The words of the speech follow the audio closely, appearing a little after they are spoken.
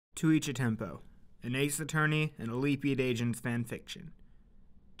To each a tempo. An Ace Attorney and a Leap-Eat Agent's fanfiction.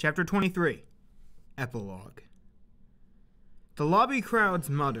 Chapter 23. Epilogue. The lobby crowds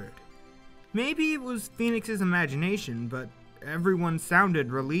muttered. Maybe it was Phoenix's imagination, but everyone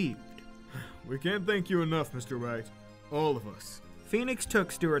sounded relieved. We can't thank you enough, Mr. Wright. All of us. Phoenix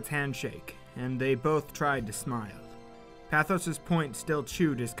took Stewart's handshake, and they both tried to smile. Pathos's point still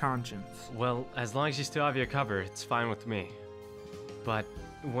chewed his conscience. Well, as long as you still have your cover, it's fine with me. But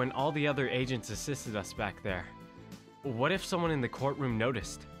when all the other agents assisted us back there, what if someone in the courtroom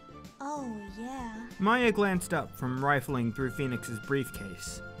noticed? Oh, yeah. Maya glanced up from rifling through Phoenix's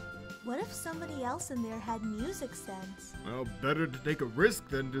briefcase. What if somebody else in there had music sense? Well, better to take a risk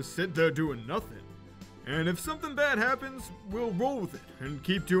than to sit there doing nothing. And if something bad happens, we'll roll with it and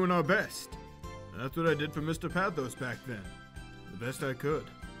keep doing our best. That's what I did for Mr. Pathos back then. The best I could.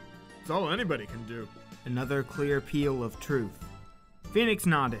 It's all anybody can do. Another clear peal of truth. Phoenix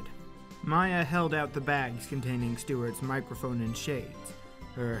nodded. Maya held out the bags containing Stewart's microphone and shades,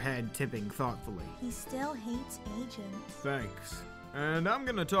 her head tipping thoughtfully. He still hates agents. Thanks. And I'm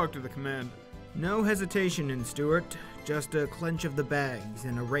gonna talk to the commander. No hesitation in Stewart, just a clench of the bags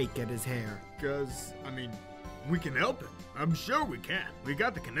and a rake at his hair. We can help him. I'm sure we can. We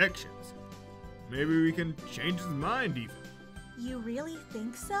got the connections. Maybe we can change his mind even. You really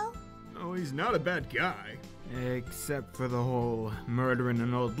think so? Oh, he's not a bad guy. Except for the whole murdering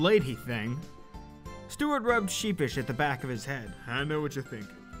an old lady thing. Stewart rubbed sheepish at the back of his head. I know what you're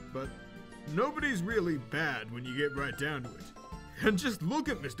thinking, but nobody's really bad when you get right down to it. And just look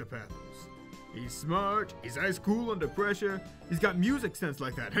at Mr. Pathos. He's smart, he's ice cool under pressure, he's got music sense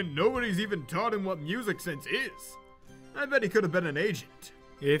like that, and nobody's even taught him what music sense is. I bet he could have been an agent.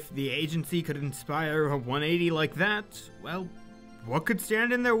 If the agency could inspire a 180 like that, well, what could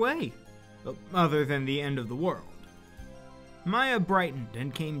stand in their way? Other than the end of the world. Maya brightened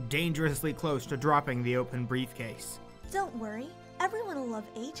and came dangerously close to dropping the open briefcase. Don't worry, everyone will love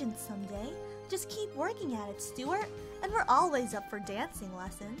agents someday. Just keep working at it, Stewart, and we're always up for dancing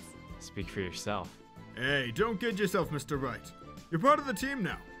lessons. Speak for yourself. Hey, don't kid yourself, Mr. Wright. You're part of the team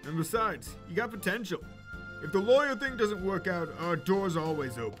now, and besides, you got potential. If the lawyer thing doesn't work out, our door's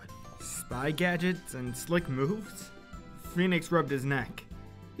always open. Spy gadgets and slick moves? Phoenix rubbed his neck.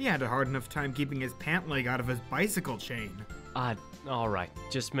 He had a hard enough time keeping his pant leg out of his bicycle chain. Alright.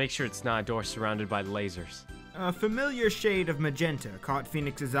 Just make sure it's not a door surrounded by lasers. A familiar shade of magenta caught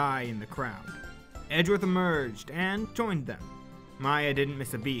Phoenix's eye in the crowd. Edgeworth emerged and joined them. Maya didn't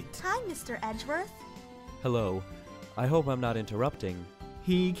miss a beat. Hi, Mr. Edgeworth. Hello. I hope I'm not interrupting.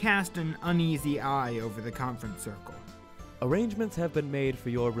 He cast an uneasy eye over the conference circle. Arrangements have been made for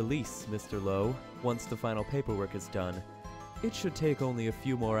your release, Mr. Lowe, once the final paperwork is done. It should take only a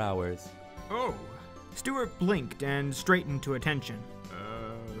few more hours. Oh. Stewart blinked and straightened to attention.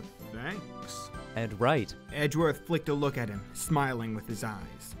 Thanks. And right. Edgeworth flicked a look at him, smiling with his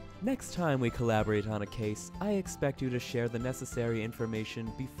eyes. Next time we collaborate on a case, I expect you to share the necessary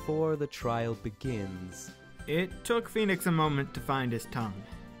information before the trial begins. It took Phoenix a moment to find his tongue.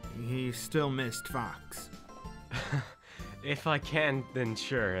 He still missed Foxx. If I can, then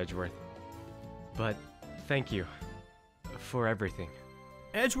sure, Edgeworth. But thank you for everything.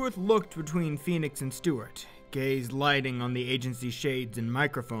 Edgeworth looked between Phoenix and Stewart, gaze lighting on the agency's shades and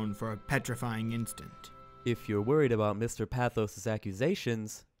microphone for a petrifying instant. If you're worried about Mr. Pathos'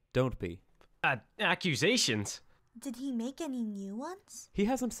 accusations, don't be. Accusations? Did he make any new ones? He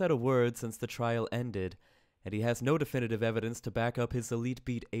hasn't said a word since the trial ended, and he has no definitive evidence to back up his elite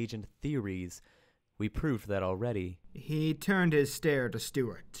beat agent theories. We proved that already. He turned his stare to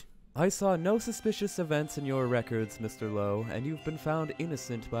Stewart. I saw no suspicious events in your records, Mr. Lowe, and you've been found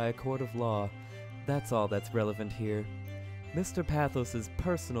innocent by a court of law. That's all that's relevant here. Mr. Pathos'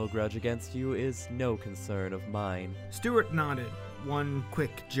 personal grudge against you is no concern of mine. Stewart nodded, one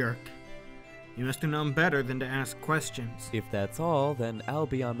quick jerk. You must have known better than to ask questions. If that's all, then I'll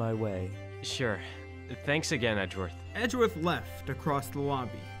be on my way. Sure. Thanks again, Edgeworth. Edgeworth left across the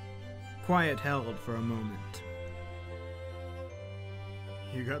lobby. Quiet held for a moment.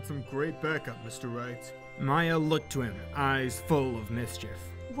 You got some great backup, Mr. Wright. Maya looked to him, eyes full of mischief.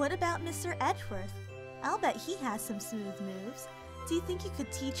 What about Mr. Edgeworth? I'll bet he has some smooth moves. Do you think you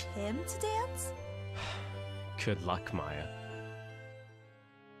could teach him to dance? Good luck, Maya.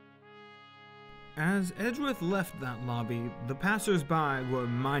 As Edgeworth left that lobby, the passers-by were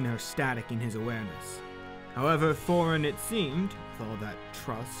minor static in his awareness. However foreign it seemed, with all that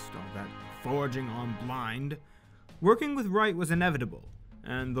trust, all that forging on blind, working with Wright was inevitable,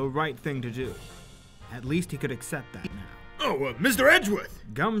 and the right thing to do. At least he could accept that now. Oh, Mr. Edgeworth!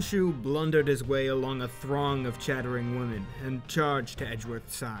 Gumshoe blundered his way along a throng of chattering women and charged to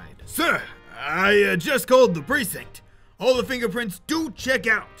Edgeworth's side. Sir, I just called the precinct. All the fingerprints do check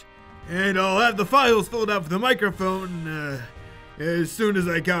out. And I'll have the files filled out for the microphone as soon as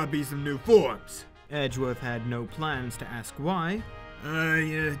I copy some new forms. Edgeworth had no plans to ask why,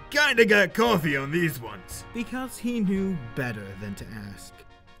 I kinda got coffee on these ones. because he knew better than to ask.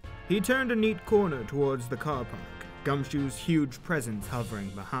 He turned a neat corner towards the car park, Gumshoe's huge presence hovering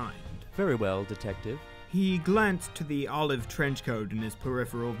behind. Very well, Detective. He glanced to the olive trench coat in his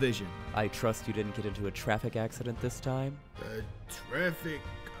peripheral vision. I trust you didn't get into a traffic accident this time? Traffic...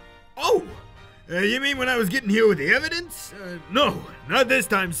 Oh! You mean when I was getting here with the evidence? No, not this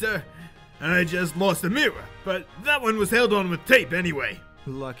time, sir. I just lost a mirror, but that one was held on with tape anyway.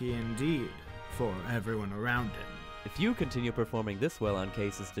 Lucky indeed for everyone around him. If you continue performing this well on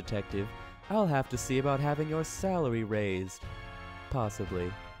cases, Detective, I'll have to see about having your salary raised.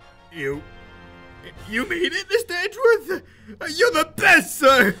 Possibly. You mean it, Mr. Edgeworth? You're the best,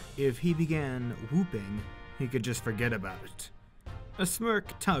 sir! If he began whooping, he could just forget about it. A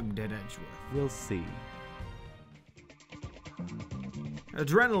smirk tugged at Edgeworth. We'll see.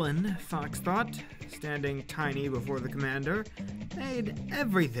 Adrenaline, Foxx thought, standing tiny before the commander, made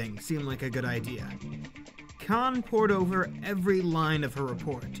everything seem like a good idea. Kahn pored over every line of her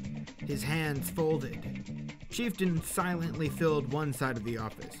report, his hands folded. Chieftain silently filled one side of the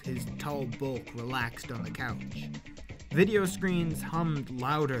office, his tall bulk relaxed on the couch. Video screens hummed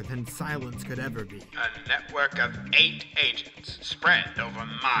louder than silence could ever be. A network of 8 agents spread over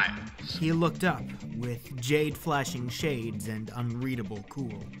miles. He looked up, with jade-flashing shades and unreadable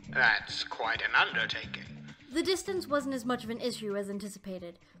cool. That's quite an undertaking. The distance wasn't as much of an issue as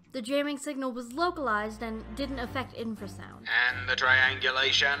anticipated. The jamming signal was localized and didn't affect infrasound. And the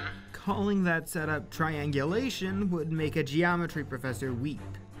triangulation? Calling that setup triangulation would make a geometry professor weep.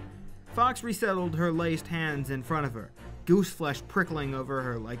 Foxx resettled her laced hands in front of her, goose flesh prickling over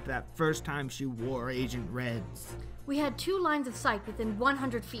her like that first time she wore Agent Red's. We had 2 lines of sight within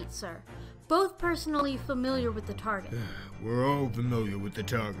 100 feet, sir. Both personally familiar with the target. We're all familiar with the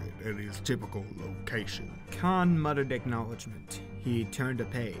target at his typical location. Kahn muttered acknowledgement. He turned a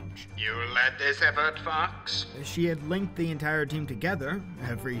page. You led this effort, Foxx? She had linked the entire team together,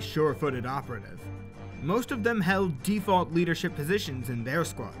 every sure-footed operative. Most of them held default leadership positions in their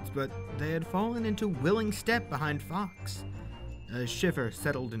squads, but they had fallen into willing step behind Foxx. A shiver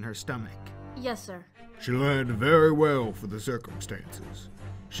settled in her stomach. Yes, sir. She led very well for the circumstances.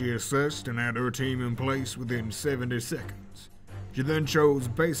 She assessed and had her team in place within 70 seconds. She then chose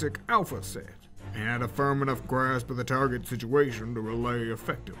basic alpha set and had a firm enough grasp of the target situation to relay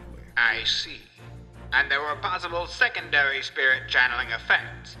effectively. I see. And there were possible secondary spirit channeling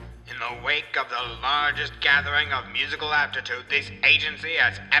effects in the wake of the largest gathering of musical aptitude this agency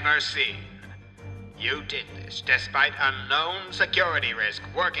has ever seen. You did this despite unknown security risk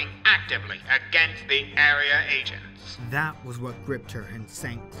working actively against the area agents. That was what gripped her and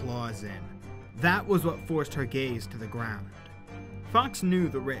sank claws in. That was what forced her gaze to the ground. Foxx knew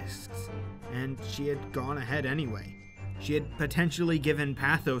the risks, and she had gone ahead anyway. She had potentially given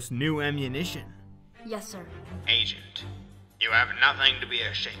Pathos new ammunition. Yes, sir. Agent, you have nothing to be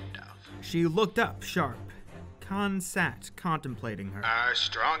ashamed of. She looked up sharp. Kahn sat, contemplating her. Our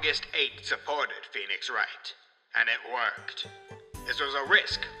strongest 8 supported Phoenix Wright, and it worked. This was a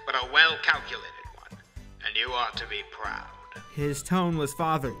risk, but a well-calculated one, and you ought to be proud. His tone was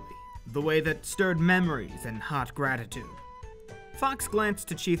fatherly, the way that stirred memories and hot gratitude. Foxx glanced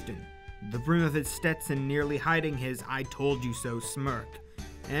to Chieftain, the brim of his Stetson nearly hiding his "I told you so" smirk,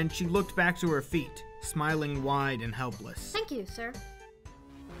 and she looked back to her feet, smiling wide and helpless. Thank you, sir.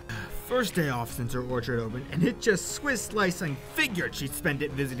 First day off since her orchard opened, and it just Swiss slicing figured she'd spend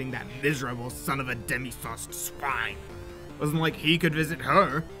it visiting that miserable son of a demi-sauced swine. Wasn't like he could visit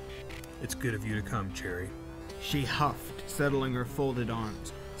her. It's good of you to come, Cherry. She huffed, settling her folded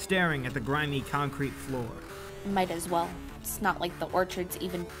arms, staring at the grimy concrete floor. Might as well. It's not like the orchard's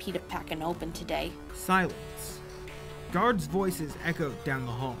even pita-packin' open today. Silence. Guards' voices echoed down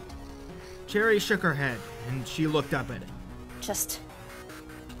the hall. Cherry shook her head, and she looked up at him. Just...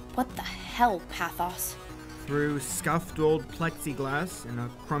 what the hell, Pathos? Through scuffed old plexiglass and a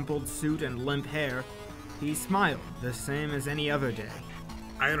crumpled suit and limp hair, he smiled the same as any other day.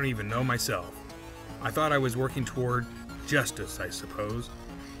 I don't even know myself. I thought I was working toward justice, I suppose.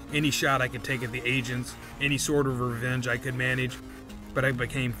 Any shot I could take at the agents, any sort of revenge I could manage, but I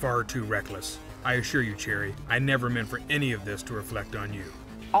became far too reckless. I assure you, Cherry, I never meant for any of this to reflect on you.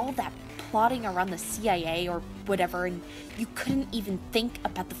 All that plotting around the CIA or whatever, and you couldn't even think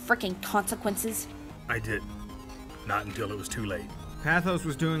about the frickin' consequences? I did. not until it was too late. Pathos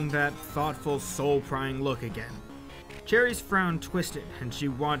was doing that thoughtful, soul-prying look again. Cherry's frown twisted, and she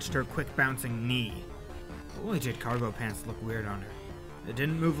watched her quick-bouncing knee. Boy, did cargo pants look weird on her. It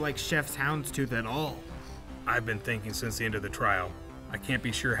didn't move like Chef's houndstooth at all. I've been thinking since the end of the trial. I can't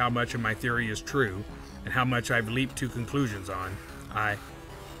be sure how much of my theory is true, and how much I've leaped to conclusions on. I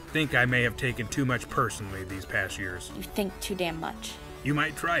think I may have taken too much personally these past years. You think too damn much. You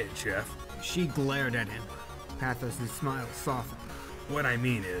might try it, Chef. She glared at him. Pathos' smile softened. What I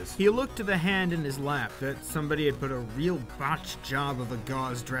mean is... He looked to the hand in his lap that somebody had put a real botched job of a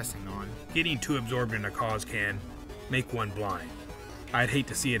gauze dressing on. Getting too absorbed in a cause can make one blind. I'd hate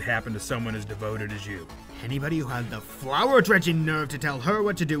to see it happen to someone as devoted as you. Anybody who had the flower-dredging nerve to tell her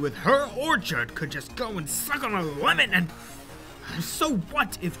what to do with her orchard could just go and suck on a lemon and... So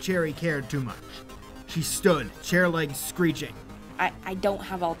what if Cherry cared too much? She stood, chair legs screeching. I don't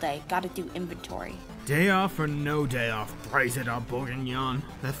have all day. Gotta do inventory. Day off or no day off, praise it our bourguignon.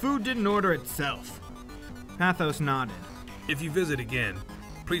 The food didn't order itself. Pathos nodded. If you visit again,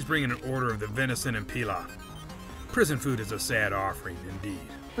 please bring in an order of the venison and pilaf. Prison food is a sad offering indeed.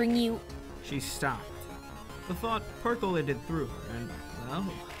 Bring you... She stopped. The thought percolated through her, and, well,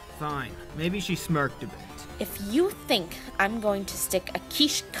 fine. Maybe she smirked a bit. If you think I'm going to stick a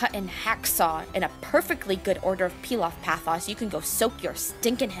quiche cut in hacksaw in a perfectly good order of pilaf, Pathos, you can go soak your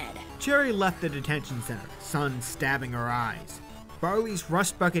stinking head. Cherry left the detention center, sun stabbing her eyes. Barley's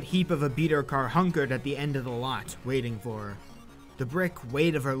rust bucket heap of a beater car hunkered at the end of the lot, waiting for her. The brick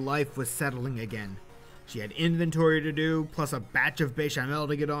weight of her life was settling again. She had inventory to do, plus a batch of bechamel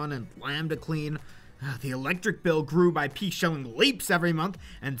to get on and lamb to clean. The electric bill grew by peak-shelling leaps every month,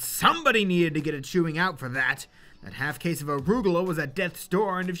 and somebody needed to get it chewing out for that. That half case of arugula was at death's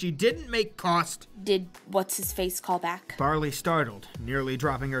door, and if she didn't make cost... Did what's-his-face call back? Barley startled, nearly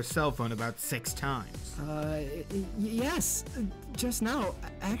dropping her cell phone about 6 times. Yes, just now,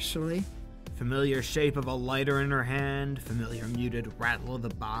 actually. Familiar shape of a lighter in her hand, familiar muted rattle of the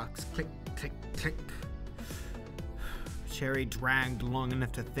box, click, click, click. Cherry dragged long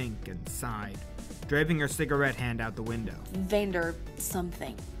enough to think and sighed, draping her cigarette hand out the window. Vander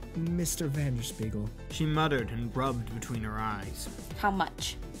something. Mr. Vanderspiegel. She muttered and rubbed between her eyes. How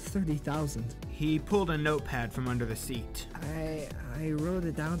much? 30,000. He pulled a notepad from under the seat. I wrote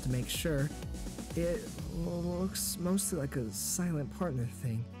it down to make sure. It looks mostly like a silent partner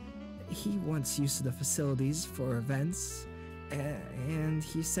thing. He wants use of the facilities for events, and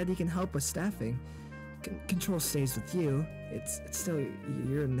he said he can help with staffing. Control stays with you. It's still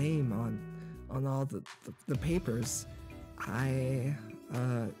your name on all the papers. I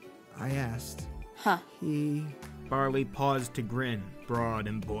asked. Huh. Barley paused to grin, broad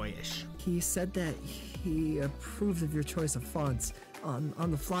and boyish. He said that he approved of your choice of fonts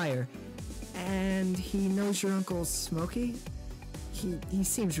on the flyer, and he knows your Uncle Smokey. He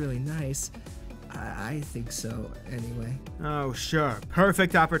seems really nice. I think so, anyway. Oh, sure.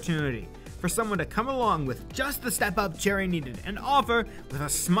 Perfect opportunity for someone to come along with just the step up Cherry needed and offer, with a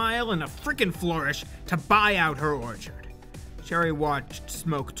smile and a frickin' flourish, to buy out her orchard. Cherry watched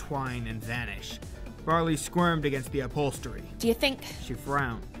smoke twine and vanish. Barley squirmed against the upholstery. Do you think... She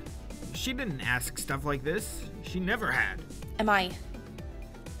frowned. She didn't ask stuff like this. She never had. Am I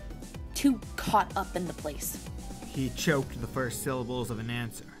too caught up in the place? He choked the first syllables of an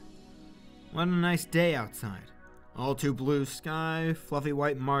answer. What a nice day outside. All too blue sky, fluffy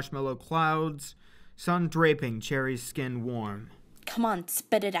white marshmallow clouds, sun draping Cherry's skin warm. Come on,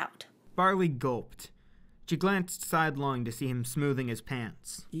 spit it out. Barley gulped. She glanced sidelong to see him smoothing his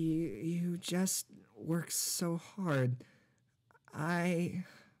pants. You just work so hard. I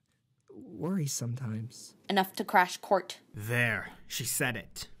worry sometimes. Enough to crash court. There, she said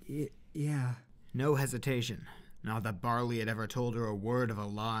it. Yeah. No hesitation. Not that Barley had ever told her a word of a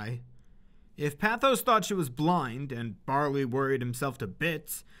lie. If Pathos thought she was blind, and Barley worried himself to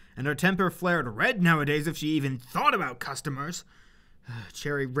bits, and her temper flared red nowadays if she even thought about customers...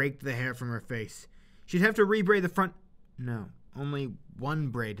 Cherry raked the hair from her face. She'd have to rebraid the front... No, only one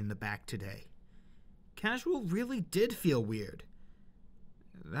braid in the back today. Casual really did feel weird.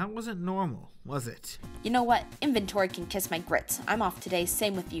 That wasn't normal, was it? You know what? Inventory can kiss my grits. I'm off today,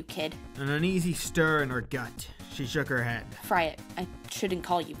 same with you, kid. An uneasy stir in her gut. She shook her head. Fry it. I shouldn't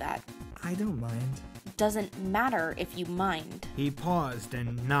call you that. I don't mind. Doesn't matter if you mind. He paused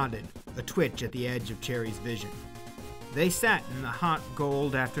and nodded, a twitch at the edge of Cherry's vision. They sat in the hot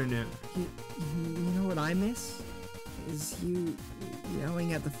gold afternoon. You know what I miss? Is you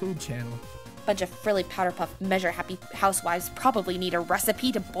yelling at the food channel. Bunch of frilly powder puff measure happy housewives probably need a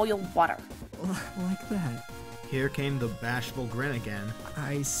recipe to boil water. Like that. Here came the bashful grin again.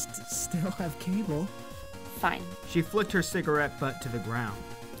 I still have cable. Fine. She flicked her cigarette butt to the ground.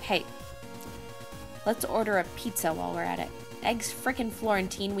 Hey, let's order a pizza while we're at it. Eggs frickin'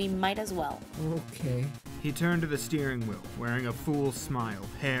 Florentine, we might as well. Okay. He turned to the steering wheel, wearing a fool's smile,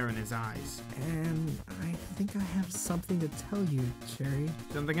 hair in his eyes. And I think I have something to tell you, Cherry.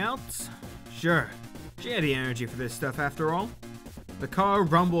 Something else? Sure. She had the energy for this stuff after all. The car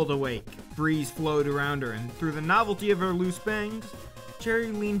rumbled awake, breeze flowed around her, and through the novelty of her loose bangs,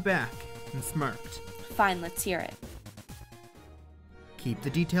 Cherry leaned back and smirked. Fine, let's hear it. Keep the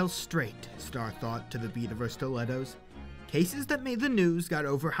details straight, Star thought to the beat of her stilettos. Cases that made the news got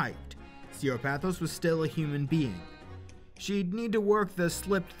overhyped. Sior Pathos was still a human being. She'd need to work the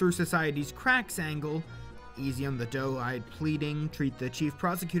slipped through society's cracks angle, easy on the doe-eyed pleading, treat the chief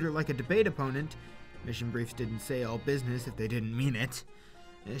prosecutor like a debate opponent. Mission briefs didn't say all business if they didn't mean it.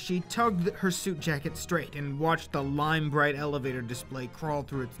 She tugged her suit jacket straight and watched the lime-bright elevator display crawl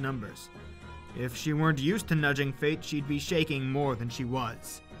through its numbers. If she weren't used to nudging fate, she'd be shaking more than she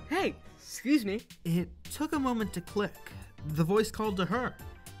was. Hey, excuse me. It took a moment to click. The voice called to her.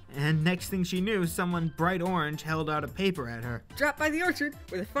 And next thing she knew, someone bright orange held out a paper at her. Drop by the orchard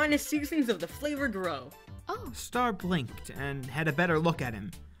where the finest seasonings of the flavor grow. Oh. Star blinked and had a better look at him.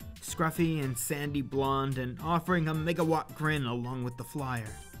 Scruffy and sandy blonde and offering a megawatt grin along with the flyer.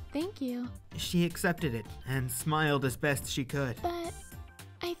 Thank you. She accepted it and smiled as best she could. But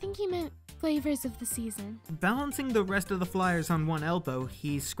I think you meant flavors of the season. Balancing the rest of the flyers on one elbow,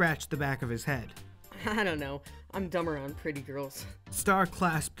 he scratched the back of his head. I don't know. I'm dumb around pretty girls. Star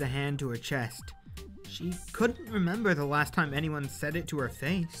clasped a hand to her chest. She couldn't remember the last time anyone said it to her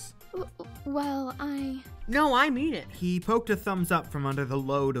face. Well, No, I mean it. He poked a thumbs up from under the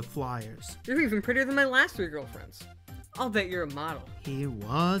load of flyers. You're even prettier than my last 3 girlfriends. I'll bet you're a model. He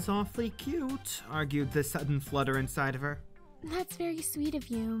was awfully cute, argued the sudden flutter inside of her. That's very sweet of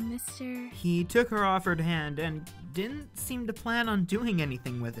you, Mr. He took her offered hand and didn't seem to plan on doing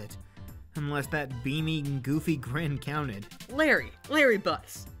anything with it. Unless that beamy, goofy grin counted. Larry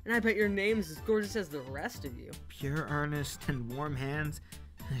Butts. And I bet your name's as gorgeous as the rest of you. Pure earnest and warm hands.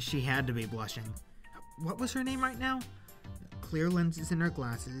 She had to be blushing. What was her name right now? Clear lenses in her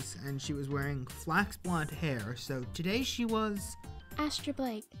glasses, and she was wearing flax blonde hair, so today she was... Astra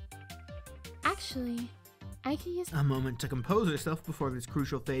Blake. Actually, I could use a moment to compose herself before this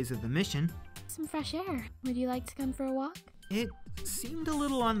crucial phase of the mission. Some fresh air. Would you like to come for a walk? It seemed a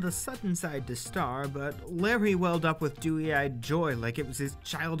little on the sudden side to Star, but Larry welled up with dewy-eyed joy like it was his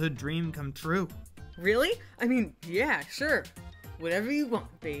childhood dream come true. Really? I mean, yeah, sure. Whatever you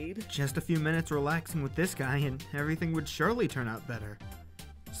want, babe. Just a few minutes relaxing with this guy and everything would surely turn out better.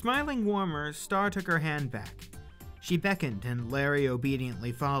 Smiling warmer, Star took her hand back. She beckoned and Larry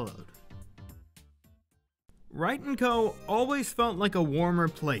obediently followed. Wright & Co. always felt like a warmer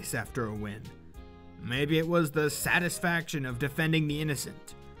place after a win. Maybe it was the satisfaction of defending the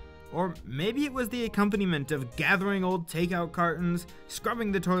innocent. Or maybe it was the accompaniment of gathering old takeout cartons,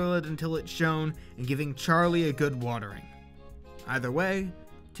 scrubbing the toilet until it shone, and giving Charlie a good watering. Either way,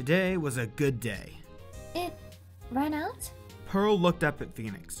 today was a good day. It ran out? Pearl looked up at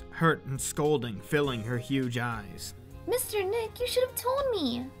Phoenix, hurt and scolding, filling her huge eyes. Mr. Nick, you should have told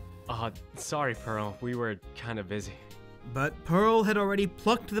me. Sorry, Pearl. We were kind of busy. But Pearl had already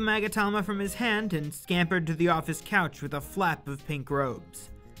plucked the Magatama from his hand and scampered to the office couch with a flap of pink robes.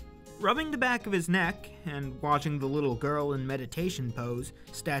 Rubbing the back of his neck and watching the little girl in meditation pose,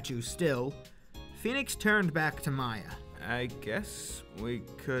 statue still, Phoenix turned back to Maya. I guess we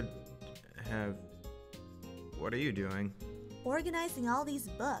could have... What are you doing? Organizing all these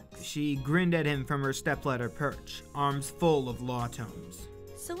books. She grinned at him from her stepladder perch, arms full of law tomes.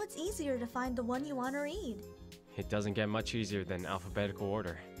 So it's easier to find the one you want to read. It doesn't get much easier than alphabetical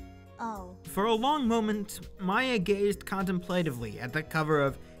order. Oh. For a long moment, Maya gazed contemplatively at the cover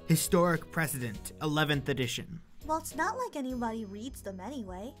of Historic Precedent, 11th edition. Well, it's not like anybody reads them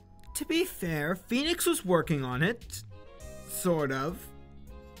anyway. To be fair, Phoenix was working on it. Sort of.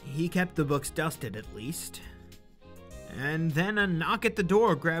 He kept the books dusted, at least. And then a knock at the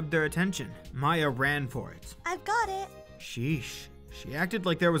door grabbed their attention. Maya ran for it. I've got it. Sheesh. She acted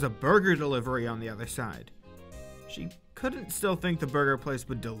like there was a burger delivery on the other side. She couldn't still think the burger place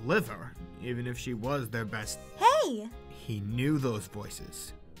would deliver, even if she was their best. Hey! He knew those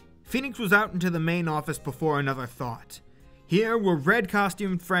voices. Phoenix was out into the main office before another thought. Here were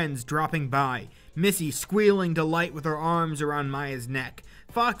red-costumed friends dropping by, Missy squealing delight with her arms around Maya's neck,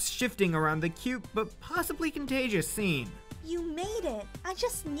 Foxx shifting around the cute but possibly contagious scene. You made it! I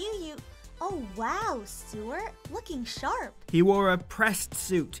just knew you... Oh wow, Stewart, looking sharp. He wore a pressed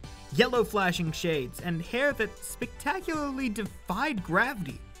suit, yellow flashing shades, and hair that spectacularly defied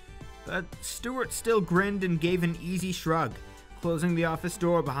gravity. but Stewart still grinned and gave an easy shrug, closing the office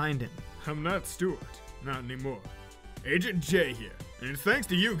door behind him. I'm not Stewart. Not anymore. Agent J here, and it's thanks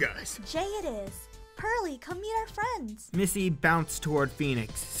to you guys. Jay it is. Pearly, come meet our friends. Missy bounced toward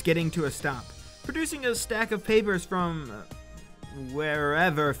Phoenix, skidding to a stop, producing a stack of papers from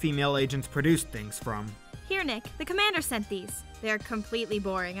wherever female agents produced things from. Here, Nick. The commander sent these. They're completely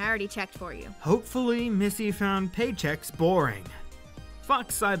boring. I already checked for you. Hopefully, Missy found paychecks boring.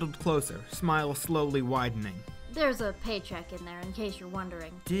 Foxx sidled closer, smile slowly widening. There's a paycheck in there, in case you're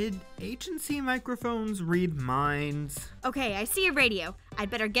wondering. Did agency microphones read minds? Okay, I see a radio. I'd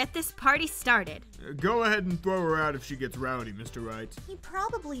better get this party started. Go ahead and throw her out if she gets rowdy, Mr. Wright. He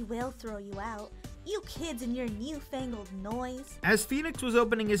probably will throw you out. You kids and your newfangled noise. As Phoenix was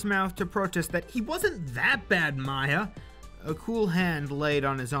opening his mouth to protest that he wasn't that bad, Maya, a cool hand laid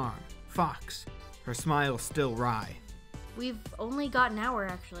on his arm. Foxx, her smile still wry. We've only got an hour,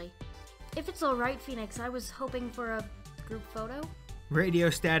 actually. If it's alright, Phoenix, I was hoping for a group photo. Radio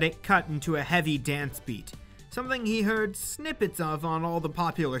static cut into a heavy dance beat, something he heard snippets of on all the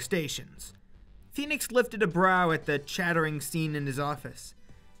popular stations. Phoenix lifted a brow at the chattering scene in his office,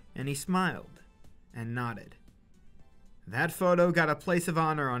 and he smiled and nodded. That photo got a place of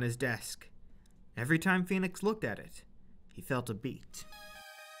honor on his desk. Every time Phoenix looked at it, he felt a beat.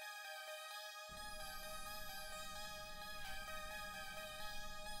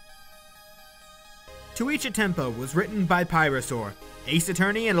 To Each a Tempo was written by Pyrasaur. Ace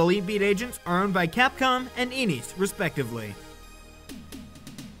Attorney and Elite Beat agents are owned by Capcom and Enix, respectively.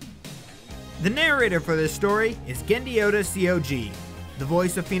 The narrator for this story is Genndy C.O.G. The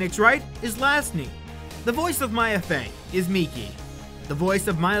voice of Phoenix Wright is Lastni. The voice of Maya Fey is Miki. The voice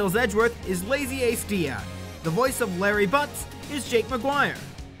of Miles Edgeworth is Lazy Ace Dia. The voice of Larry Butts is Jake McGuire.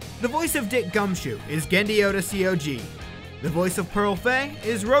 The voice of Dick Gumshoe is Genndy C.O.G. The voice of Pearl Fey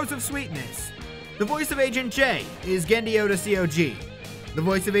is Rose of Sweetness. The voice of Agent J is Genndy C.O.G. The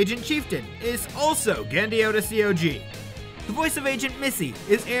voice of Agent Chieftain is also Genndy C.O.G. The voice of Agent Missy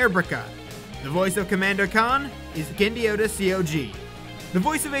is Airbrica. The voice of Commander Kahn is Genndy C.O.G. The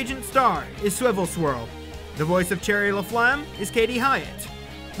voice of Agent Star is Swivel Swirl. The voice of Cherry LaFlamme is Katie Hiatt.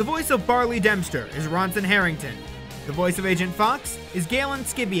 The voice of Barley Dempster is Ronson Harrington. The voice of Agent Foxx is Galen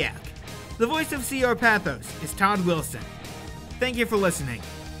Skibyak. The voice of Sior Pathos is Todd Wilson. Thank you for listening.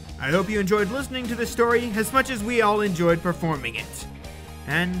 I hope you enjoyed listening to this story as much as we all enjoyed performing it.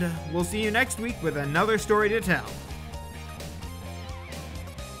 And we'll see you next week with another story to tell.